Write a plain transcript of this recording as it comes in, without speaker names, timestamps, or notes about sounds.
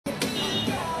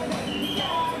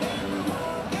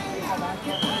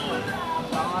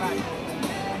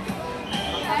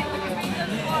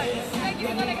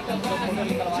It's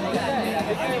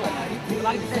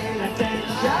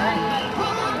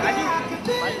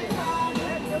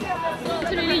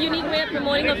a really unique way of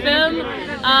promoting a film.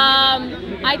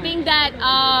 I think that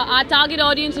our target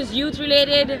audience is youth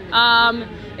related.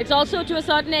 It's also to a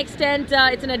certain extent,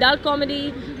 it's an adult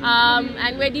comedy,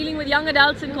 and we're dealing with young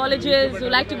adults in colleges who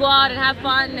like to go out and have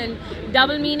fun, and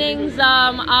double meanings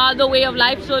are the way of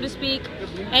life, so to speak.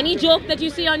 Any joke that you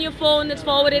see on your phone that's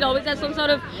forwarded always has some sort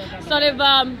of,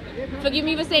 forgive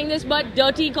me for saying this, but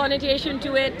dirty connotation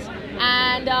to it,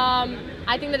 and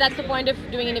I think that that's the point of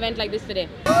doing an event like this today.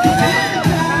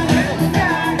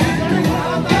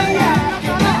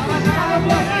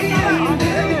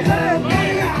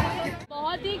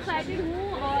 बहुत ही excited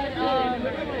हूँ और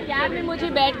cab में मुझे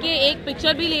बैठ के एक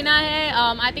picture भी लेना है.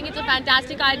 I think it's a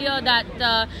fantastic idea that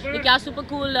the Kya Super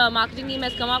Cool marketing team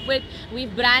has come up with.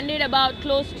 We've branded about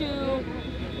close to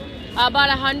about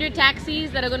 100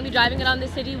 taxis that are going to be driving around the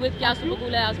city with Kya Super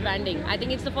Cool as branding. I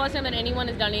think it's the first time that anyone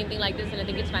has done anything like this, and I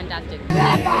think it's fantastic.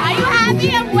 Are you happy?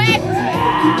 I'm wet.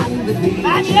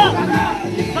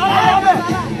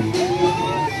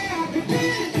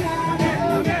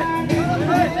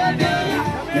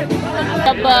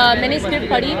 जब मैंने script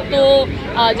पढ़ी तो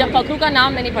जब फखरू का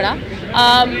नाम मैंने पढ़ा,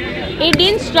 it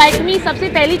didn't strike मी. सबसे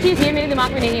पहली चीज़ ये मेरे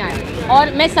दिमाग में नहीं आया,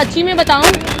 और मैं सच्ची में बताऊँ,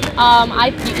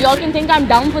 you all can think I'm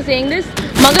dumb for saying this,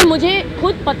 मगर मुझे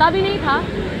खुद पता भी नहीं था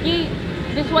कि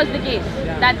this was the case,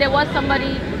 that there was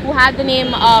somebody who had the name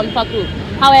Fakhru.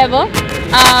 However,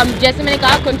 जैसे मैंने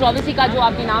कहा, कंट्रोवर्सी का जो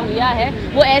आपने नाम लिया है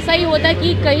वो ऐसा ही होता है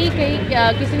कि कहीं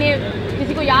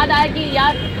किसी को याद आया कि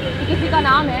यार किसी का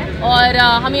नाम है और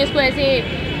हमें इसको ऐसे,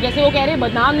 जैसे वो कह रहे हैं,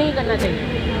 बदनाम नहीं करना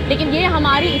चाहिए. लेकिन ये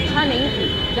हमारी इच्छा नहीं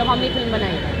थी जब हमने फिल्म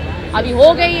बनाई. अभी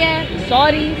हो गई है,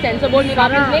 सॉरी, सेंसर बोर्ड ने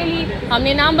वापस ले ली,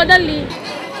 हमने नाम बदल ली.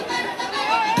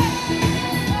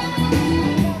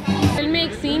 फिल्म में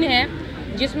एक सीन है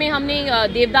जिसमें हमने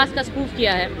देवदास का स्पूफ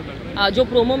किया है, जो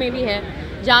प्रोमो में भी है,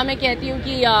 जहाँ मैं कहती हूँ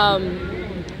कि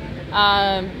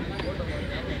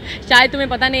शायद तुम्हें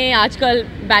पता नहीं, आजकल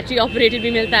बैटरी ऑपरेटेड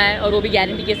भी मिलता है और वो भी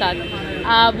गारंटी के साथ.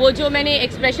 वो जो मैंने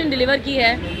एक्सप्रेशन डिलीवर की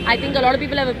है, I think a lot of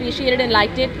people have appreciated and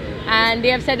liked it, and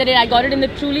they have said that I got it in the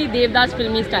truly Devdas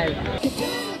filmy style.